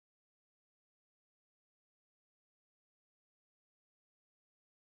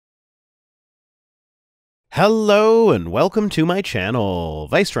Hello and welcome to my channel,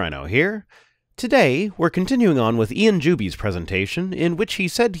 Rhino here. Today, we're continuing on with Ian Juby's presentation, in which he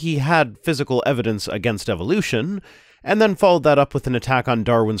said he had physical evidence against evolution, and then followed that up with an attack on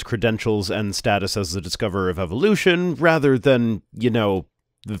Darwin's credentials and status as the discoverer of evolution, rather than, the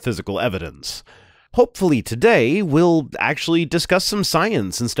physical evidence. Hopefully today, we'll actually discuss some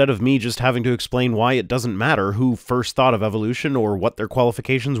science instead of me just having to explain why it doesn't matter who first thought of evolution or what their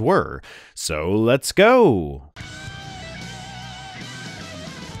qualifications were. So let's go!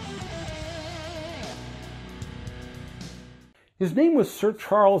 His name was Sir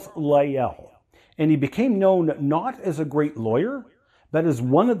Charles Lyell, and he became known not as a great lawyer, but as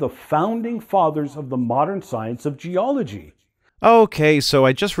one of the founding fathers of the modern science of geology. Okay, so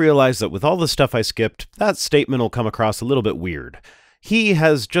I just realized that with all the stuff I skipped, that statement will come across a little bit weird. He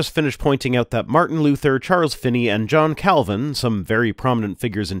has just finished pointing out that Martin Luther, Charles Finney, and John Calvin, some very prominent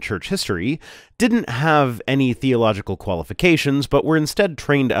figures in church history, didn't have any theological qualifications, but were instead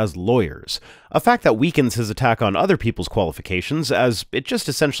trained as lawyers. A fact that weakens his attack on other people's qualifications, as it just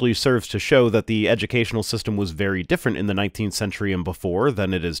essentially serves to show that the educational system was very different in the 19th century and before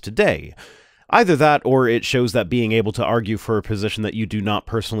than it is today. Either that, or it shows that being able to argue for a position that you do not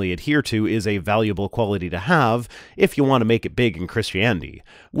personally adhere to is a valuable quality to have if you want to make it big in Christianity,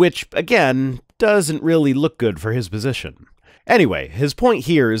 which, again, doesn't really look good for his position. Anyway, his point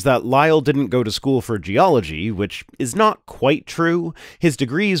here is that Lyell didn't go to school for geology, which is not quite true. His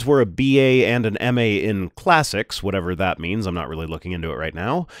degrees were a BA and an MA in classics, whatever that means, I'm not really looking into it right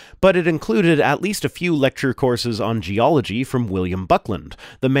now, but it included at least a few lecture courses on geology from William Buckland,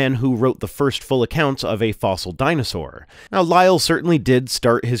 the man who wrote the first full accounts of a fossil dinosaur. Now, Lyell certainly did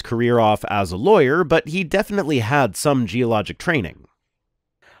start his career off as a lawyer, but he definitely had some geologic training.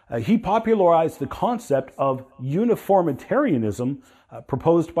 He popularized the concept of uniformitarianism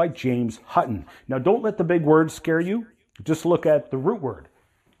proposed by James Hutton. Now, don't let the big words scare you. Just look at the root word,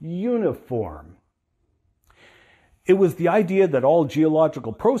 uniform. It was the idea that all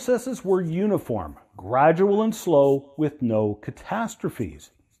geological processes were uniform, gradual and slow, with no catastrophes.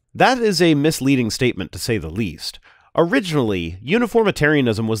 That is a misleading statement, to say the least. Originally,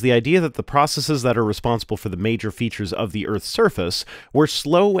 uniformitarianism was the idea that the processes that are responsible for the major features of the Earth's surface were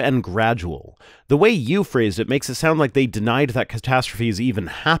slow and gradual. The way you phrased it makes it sound like they denied that catastrophes even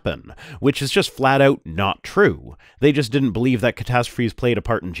happen, which is just flat out not true. They just didn't believe that catastrophes played a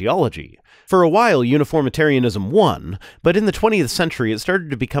part in geology. For a while, uniformitarianism won, but in the 20th century it started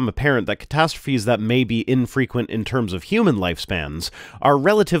to become apparent that catastrophes that may be infrequent in terms of human lifespans are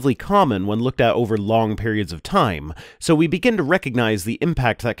relatively common when looked at over long periods of time, so we begin to recognize the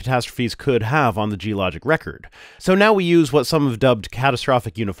impact that catastrophes could have on the geologic record. So now we use what some have dubbed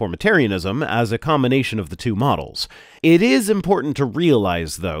catastrophic uniformitarianism as a combination of the two models. It is important to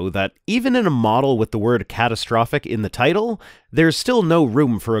realize, though, that even in a model with the word catastrophic in the title, there's still no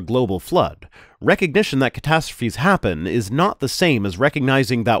room for a global flood. Recognition that catastrophes happen is not the same as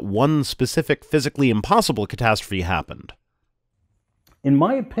recognizing that one specific physically impossible catastrophe happened. In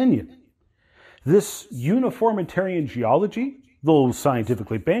my opinion, this uniformitarian geology, though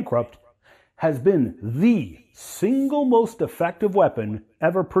scientifically bankrupt, has been the single most effective weapon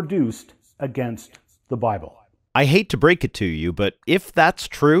ever produced against the Bible. I hate to break it to you, but if that's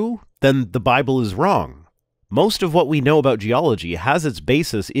true, then the Bible is wrong. Most of what we know about geology has its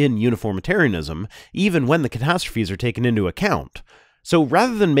basis in uniformitarianism, even when the catastrophes are taken into account. So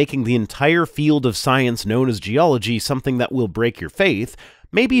rather than making the entire field of science known as geology something that will break your faith,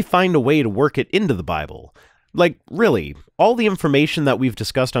 maybe find a way to work it into the Bible. Like, really, all the information that we've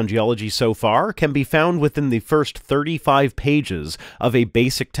discussed on geology so far can be found within the first 35 pages of a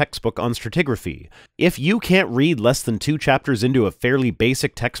basic textbook on stratigraphy. If you can't read less than 2 chapters into a fairly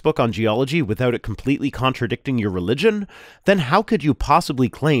basic textbook on geology without it completely contradicting your religion, then how could you possibly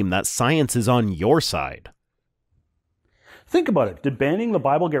claim that science is on your side? Think about it. Did banning the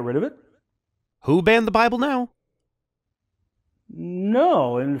Bible get rid of it? Who banned the Bible now?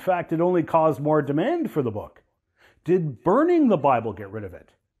 No, in fact, it only caused more demand for the book. Did burning the Bible get rid of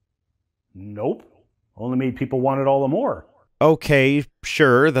it? Nope. Only made people want it all the more. Okay,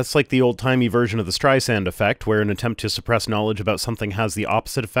 sure, that's like the old-timey version of the Streisand effect, where an attempt to suppress knowledge about something has the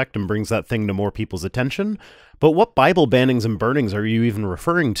opposite effect and brings that thing to more people's attention. But what Bible bannings and burnings are you even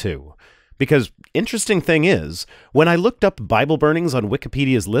referring to? Because, interesting thing is, when I looked up Bible burnings on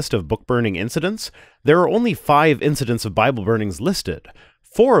Wikipedia's list of book burning incidents, there are only 5 incidents of Bible burnings listed,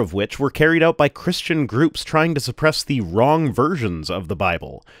 4 of which were carried out by Christian groups trying to suppress the wrong versions of the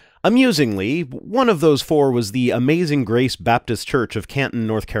Bible. Amusingly, one of those 4 was the Amazing Grace Baptist Church of Canton,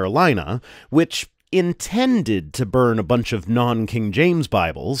 North Carolina, which intended to burn a bunch of non-King James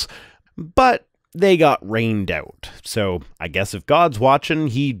Bibles, but they got rained out. So I guess if God's watching,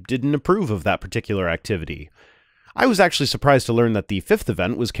 he didn't approve of that particular activity. I was actually surprised to learn that the fifth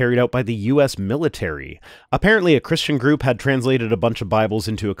event was carried out by the US military. Apparently, a Christian group had translated a bunch of Bibles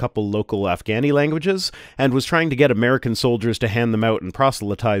into a couple local Afghani languages, and was trying to get American soldiers to hand them out and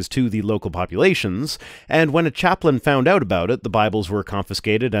proselytize to the local populations, and when a chaplain found out about it, the Bibles were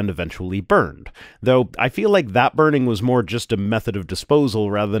confiscated and eventually burned. Though, I feel like that burning was more just a method of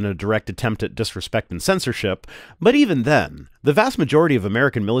disposal rather than a direct attempt at disrespect and censorship, but even then, the vast majority of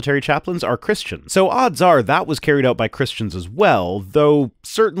American military chaplains are Christian, so odds are that was carried out by Christians as well, though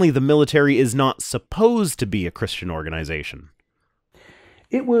certainly the military is not supposed to be a Christian organization.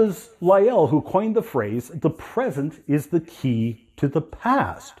 It was Lyell who coined the phrase, "the present is the key to the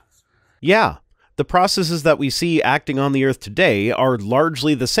past." Yeah, the processes that we see acting on the Earth today are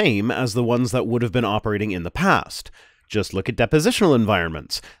largely the same as the ones that would have been operating in the past. Just look at depositional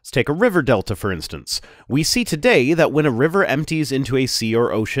environments. Let's take a river delta, for instance. We see today that when a river empties into a sea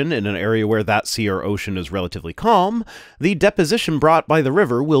or ocean in an area where that sea or ocean is relatively calm, the deposition brought by the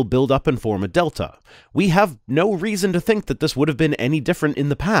river will build up and form a delta. We have no reason to think that this would have been any different in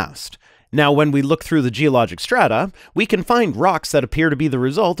the past. Now, when we look through the geologic strata, we can find rocks that appear to be the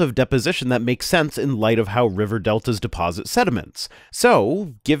result of deposition that makes sense in light of how river deltas deposit sediments.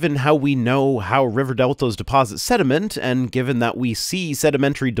 So, given how we know how river deltas deposit sediment, and given that we see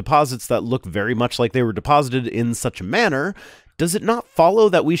sedimentary deposits that look very much like they were deposited in such a manner, does it not follow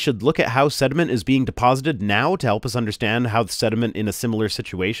that we should look at how sediment is being deposited now to help us understand how the sediment in a similar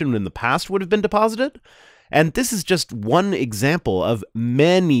situation in the past would have been deposited? And this is just one example of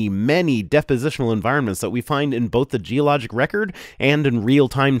many, many depositional environments that we find in both the geologic record and in real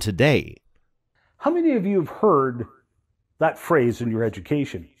time today. How many of you have heard that phrase in your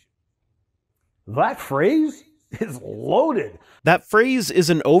education? That phrase is loaded. That phrase is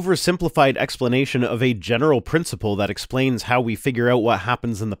an oversimplified explanation of a general principle that explains how we figure out what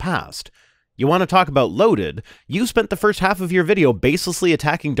happens in the past. You want to talk about loaded? You spent the first half of your video baselessly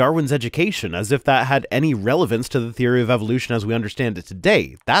attacking Darwin's education as if that had any relevance to the theory of evolution as we understand it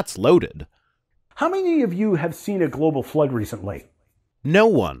today. That's loaded. How many of you have seen a global flood recently? No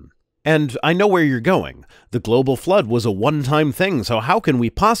one. And I know where you're going. The global flood was a one-time thing, so how can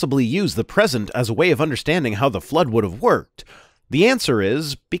we possibly use the present as a way of understanding how the flood would have worked? The answer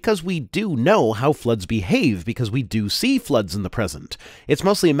is because we do know how floods behave, because we do see floods in the present. It's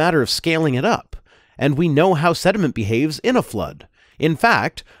mostly a matter of scaling it up. And we know how sediment behaves in a flood. In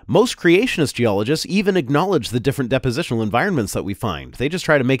fact, most creationist geologists even acknowledge the different depositional environments that we find. They just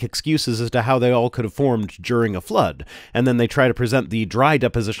try to make excuses as to how they all could have formed during a flood, and then they try to present the dry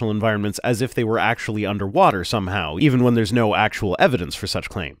depositional environments as if they were actually underwater somehow, even when there's no actual evidence for such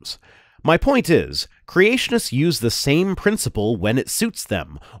claims. My point is, creationists use the same principle when it suits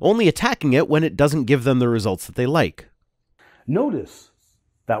them, only attacking it when it doesn't give them the results that they like. Notice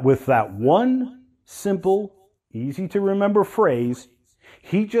that with that one simple, easy-to-remember phrase,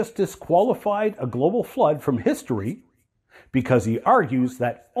 he just disqualified a global flood from history because he argues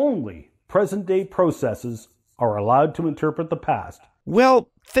that only present-day processes are allowed to interpret the past. Well,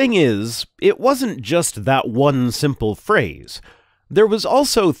 thing is, it wasn't just that one simple phrase. There was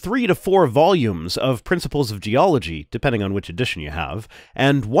also 3 to 4 volumes of Principles of Geology, depending on which edition you have,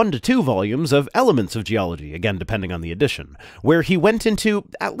 and 1 to 2 volumes of Elements of Geology, again depending on the edition, where he went into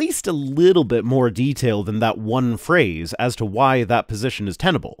at least a little bit more detail than that one phrase as to why that position is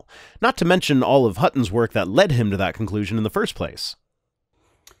tenable, not to mention all of Hutton's work that led him to that conclusion in the first place.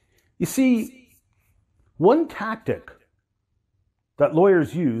 You see, one tactic that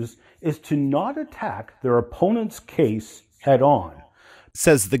lawyers use is to not attack their opponent's case head-on.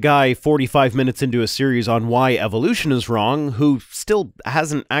 Says the guy 45 minutes into a series on why evolution is wrong, who still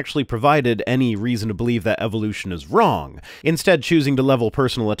hasn't actually provided any reason to believe that evolution is wrong, instead choosing to level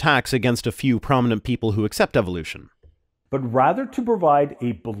personal attacks against a few prominent people who accept evolution. But rather to provide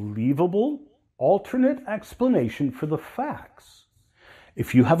a believable, alternate explanation for the facts.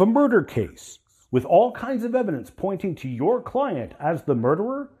 If you have a murder case with all kinds of evidence pointing to your client as the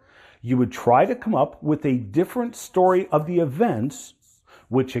murderer, you would try to come up with a different story of the events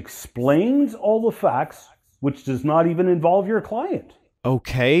which explains all the facts, which does not even involve your client.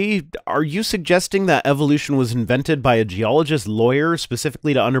 Okay, are you suggesting that evolution was invented by a geologist lawyer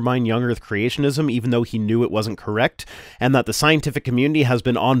specifically to undermine young Earth creationism even though he knew it wasn't correct, and that the scientific community has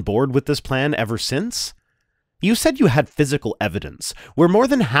been on board with this plan ever since? You said you had physical evidence. We're more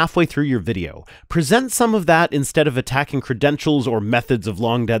than halfway through your video. Present some of that instead of attacking credentials or methods of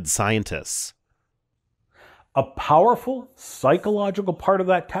long-dead scientists. A powerful psychological part of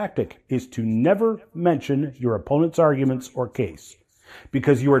that tactic is to never mention your opponent's arguments or case.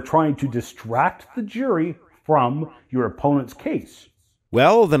 because you are trying to distract the jury from your opponent's case.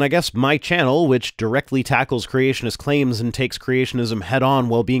 Well, then I guess my channel, which directly tackles creationist claims and takes creationism head-on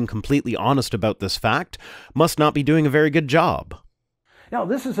while being completely honest about this fact, must not be doing a very good job. Now,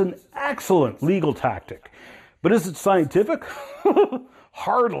 this is an excellent legal tactic, but is it scientific?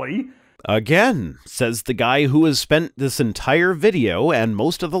 Hardly. Again, says the guy who has spent this entire video, and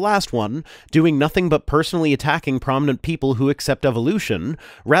most of the last one, doing nothing but personally attacking prominent people who accept evolution,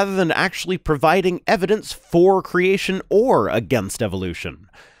 rather than actually providing evidence for creation or against evolution.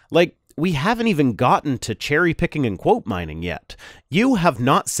 Like, we haven't even gotten to cherry-picking and quote mining yet. You have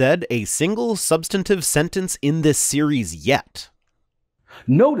not said a single substantive sentence in this series yet.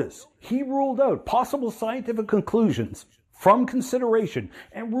 Notice, he ruled out possible scientific conclusions from consideration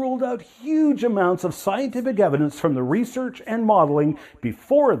and ruled out huge amounts of scientific evidence from the research and modeling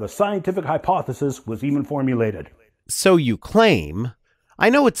before the scientific hypothesis was even formulated. So you claim. I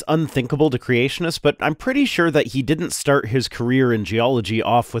know it's unthinkable to creationists, but I'm pretty sure that he didn't start his career in geology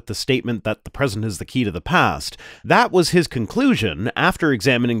off with the statement that the present is the key to the past. That was his conclusion after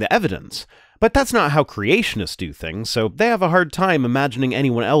examining the evidence. But that's not how creationists do things, so they have a hard time imagining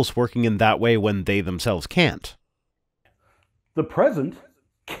anyone else working in that way when they themselves can't. The present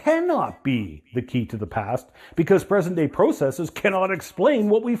cannot be the key to the past because present-day processes cannot explain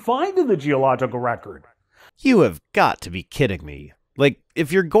what we find in the geological record. You have got to be kidding me. Like,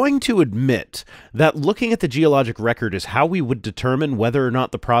 if you're going to admit that looking at the geologic record is how we would determine whether or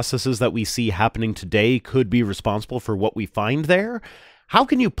not the processes that we see happening today could be responsible for what we find there, how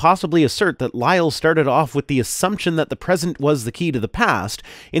can you possibly assert that Lyell started off with the assumption that the present was the key to the past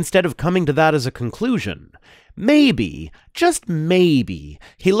instead of coming to that as a conclusion? Maybe, just maybe,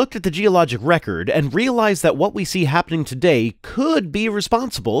 he looked at the geologic record and realized that what we see happening today could be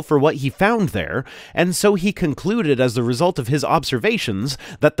responsible for what he found there, and so he concluded as the result of his observations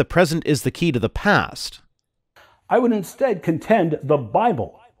that the present is the key to the past. I would instead contend the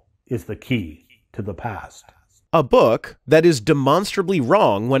Bible is the key to the past. A book that is demonstrably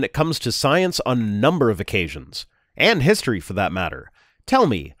wrong when it comes to science on a number of occasions, and history for that matter. Tell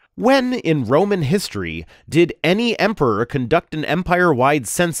me, when in Roman history did any emperor conduct an empire-wide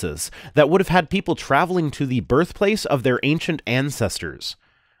census that would have had people traveling to the birthplace of their ancient ancestors?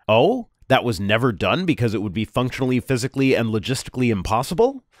 Oh, that was never done because it would be functionally, physically, and logistically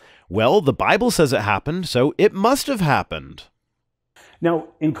impossible? Well, the Bible says it happened, so it must have happened. Now,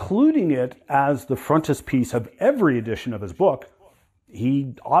 including it as the frontispiece of every edition of his book,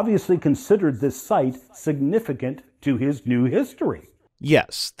 he obviously considered this site significant to his new history.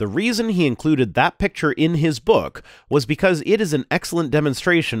 Yes, the reason he included that picture in his book was because it is an excellent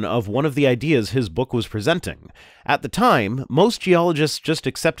demonstration of one of the ideas his book was presenting. At the time, most geologists just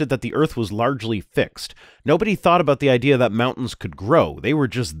accepted that the Earth was largely fixed. Nobody thought about the idea that mountains could grow, they were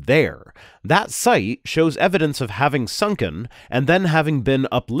just there. That site shows evidence of having sunken and then having been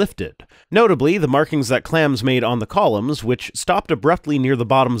uplifted. Notably, the markings that clams made on the columns, which stopped abruptly near the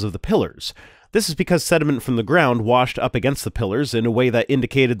bottoms of the pillars. This is because sediment from the ground washed up against the pillars in a way that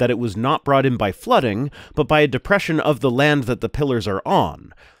indicated that it was not brought in by flooding, but by a depression of the land that the pillars are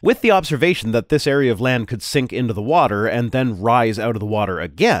on. With the observation that this area of land could sink into the water and then rise out of the water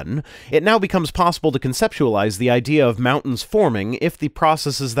again, it now becomes possible to conceptualize the idea of mountains forming if the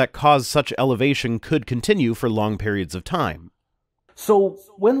processes that cause such elevation could continue for long periods of time. So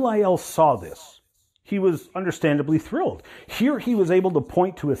when Lyell saw this, he was understandably thrilled. Here he was able to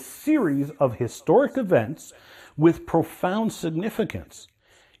point to a series of historic events with profound significance.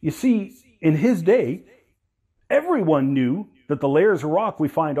 You see, in his day, everyone knew that the layers of rock we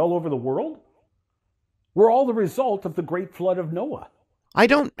find all over the world were all the result of the great flood of Noah. I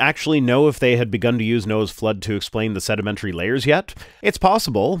don't actually know if they had begun to use Noah's flood to explain the sedimentary layers yet. It's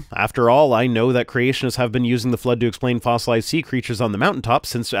possible. After all, I know that creationists have been using the flood to explain fossilized sea creatures on the mountaintop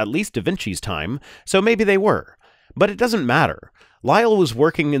since at least Da Vinci's time, so maybe they were. But it doesn't matter. Lyell was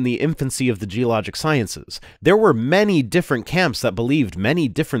working in the infancy of the geologic sciences. There were many different camps that believed many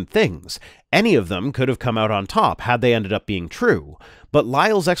different things. Any of them could have come out on top had they ended up being true. But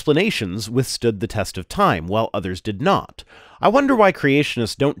Lyell's explanations withstood the test of time, while others did not. I wonder why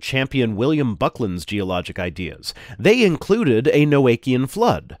creationists don't champion William Buckland's geologic ideas. They included a Noachian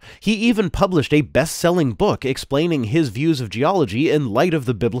flood. He even published a best-selling book explaining his views of geology in light of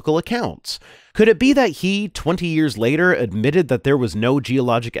the biblical accounts. Could it be that he, 20 years later, admitted that there was no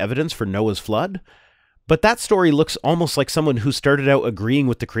geologic evidence for Noah's flood? But that story looks almost like someone who started out agreeing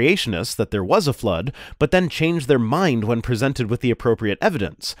with the creationists that there was a flood, but then changed their mind when presented with the appropriate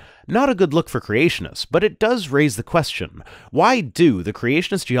evidence. Not a good look for creationists, but it does raise the question, why do the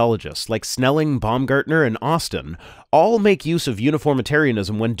creationist geologists like Snelling, Baumgartner, and Austin all make use of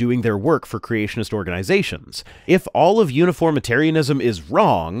uniformitarianism when doing their work for creationist organizations. If all of uniformitarianism is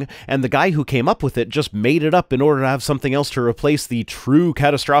wrong, and the guy who came up with it just made it up in order to have something else to replace the true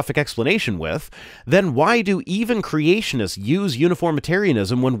catastrophic explanation with, then why do even creationists use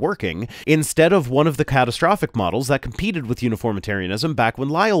uniformitarianism when working, instead of one of the catastrophic models that competed with uniformitarianism back when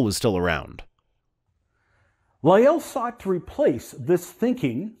Lyell was still around? Lyell sought to replace this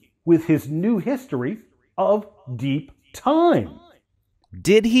thinking with his new history of deep time.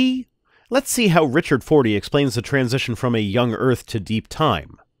 Did he? Let's see how Richard Fortey explains the transition from a young Earth to deep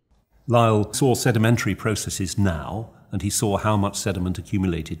time. Lyell saw sedimentary processes now, and he saw how much sediment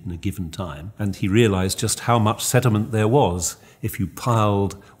accumulated in a given time, and he realized just how much sediment there was if you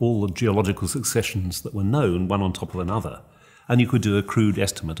piled all the geological successions that were known one on top of another, and you could do a crude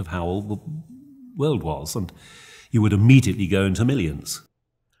estimate of how old the world was, and you would immediately go into millions.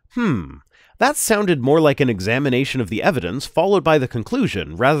 That sounded more like an examination of the evidence followed by the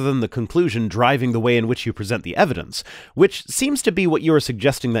conclusion, rather than the conclusion driving the way in which you present the evidence, which seems to be what you are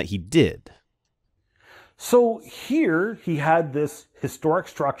suggesting that he did. So here he had this historic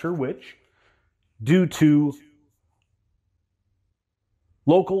structure which, due to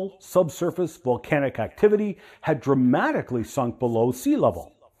local subsurface volcanic activity, had dramatically sunk below sea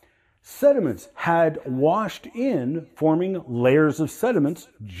level. Sediments had washed in, forming layers of sediments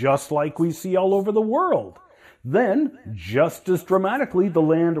just like we see all over the world. Then, just as dramatically, the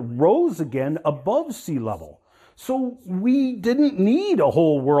land rose again above sea level. So we didn't need a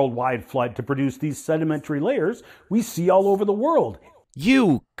whole worldwide flood to produce these sedimentary layers we see all over the world.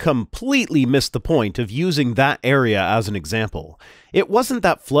 You completely missed the point of using that area as an example. It wasn't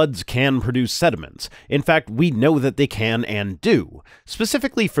that floods can produce sediments. In fact, we know that they can and do.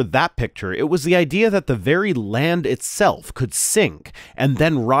 Specifically for that picture, it was the idea that the very land itself could sink and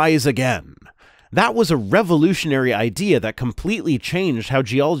then rise again. That was a revolutionary idea that completely changed how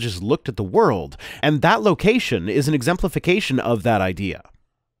geologists looked at the world, and that location is an exemplification of that idea.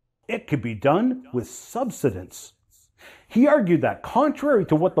 It could be done with subsidence. He argued that, contrary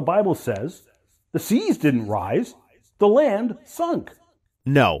to what the Bible says, the seas didn't rise, the land sunk.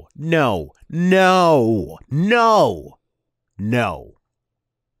 No.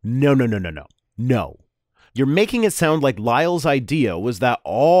 You're making it sound like Lyell's idea was that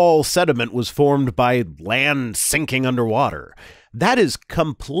all sediment was formed by land sinking underwater. That is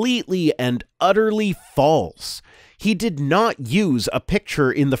completely and utterly false. He did not use a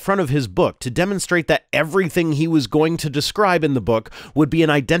picture in the front of his book to demonstrate that everything he was going to describe in the book would be an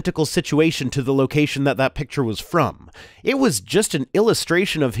identical situation to the location that that picture was from. It was just an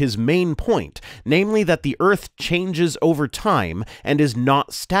illustration of his main point, namely that the Earth changes over time and is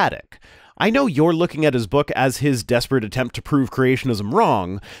not static. I know you're looking at his book as his desperate attempt to prove creationism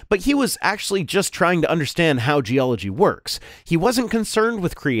wrong, but he was actually just trying to understand how geology works. He wasn't concerned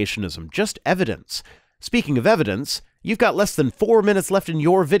with creationism, just evidence. Speaking of evidence, you've got less than 4 minutes left in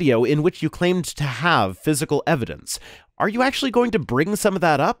your video in which you claimed to have physical evidence. Are you actually going to bring some of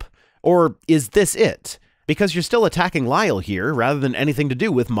that up? Or is this it? Because you're still attacking Lyell here rather than anything to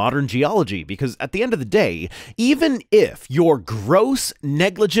do with modern geology, because at the end of the day, even if your gross,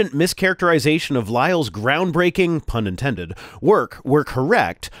 negligent mischaracterization of Lyell's groundbreaking, pun intended, work were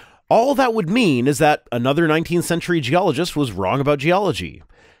correct, all that would mean is that another 19th century geologist was wrong about geology.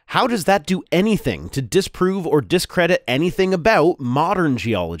 How does that do anything to disprove or discredit anything about modern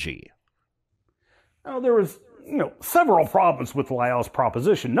geology? Now, there was, several problems with Lyell's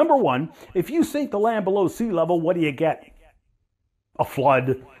proposition. Number one, if you sink the land below sea level, what do you get? A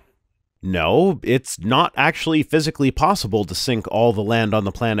flood. No, it's not actually physically possible to sink all the land on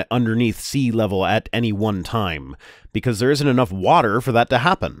the planet underneath sea level at any one time, because there isn't enough water for that to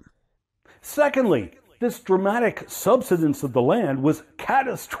happen. Secondly, this dramatic subsidence of the land was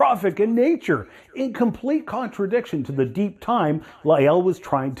catastrophic in nature, in complete contradiction to the deep time Lyell was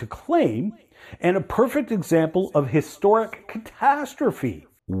trying to claim, and a perfect example of historic catastrophe.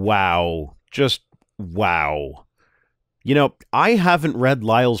 Wow. Just wow. I haven't read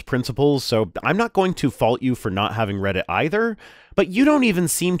Lyell's Principles, so I'm not going to fault you for not having read it either, but you don't even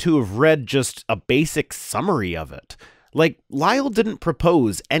seem to have read just a basic summary of it. Like, Lyell didn't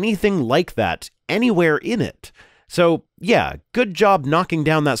propose anything like that anywhere in it. So, yeah, good job knocking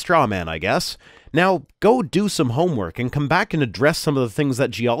down that straw man, I guess. Now, go do some homework and come back and address some of the things that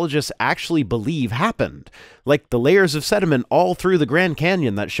geologists actually believe happened, like the layers of sediment all through the Grand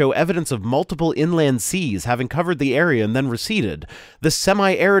Canyon that show evidence of multiple inland seas having covered the area and then receded, the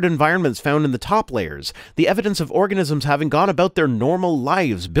semi-arid environments found in the top layers, the evidence of organisms having gone about their normal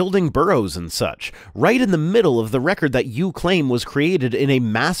lives, building burrows and such, right in the middle of the record that you claim was created in a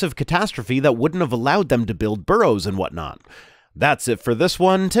massive catastrophe that wouldn't have allowed them to build burrows and whatnot. That's it for this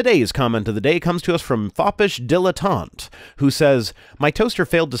one. Today's comment of the day comes to us from Foppish Dilettante, who says, "My toaster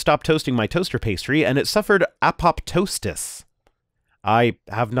failed to stop toasting my toaster pastry, and it suffered apoptosis." I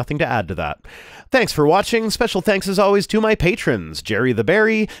have nothing to add to that. Thanks for watching. Special thanks as always to my patrons, Jerry the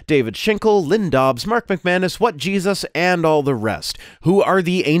Berry, David Schinkel, Lynn Dobbs, Mark McManus, What Jesus, and all the rest, who are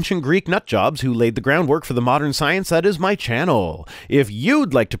the ancient Greek nutjobs who laid the groundwork for the modern science that is my channel. If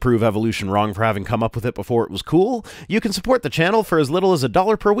you'd like to prove evolution wrong for having come up with it before it was cool, you can support the channel for as little as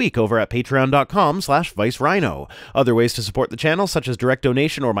 $1 per week over at patreon.com/ViceRhino. Other ways to support the channel, such as direct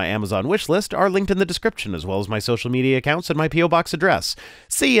donation or my Amazon wishlist, are linked in the description, as well as my social media accounts and my P.O. Box address.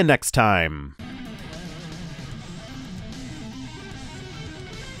 See you next time.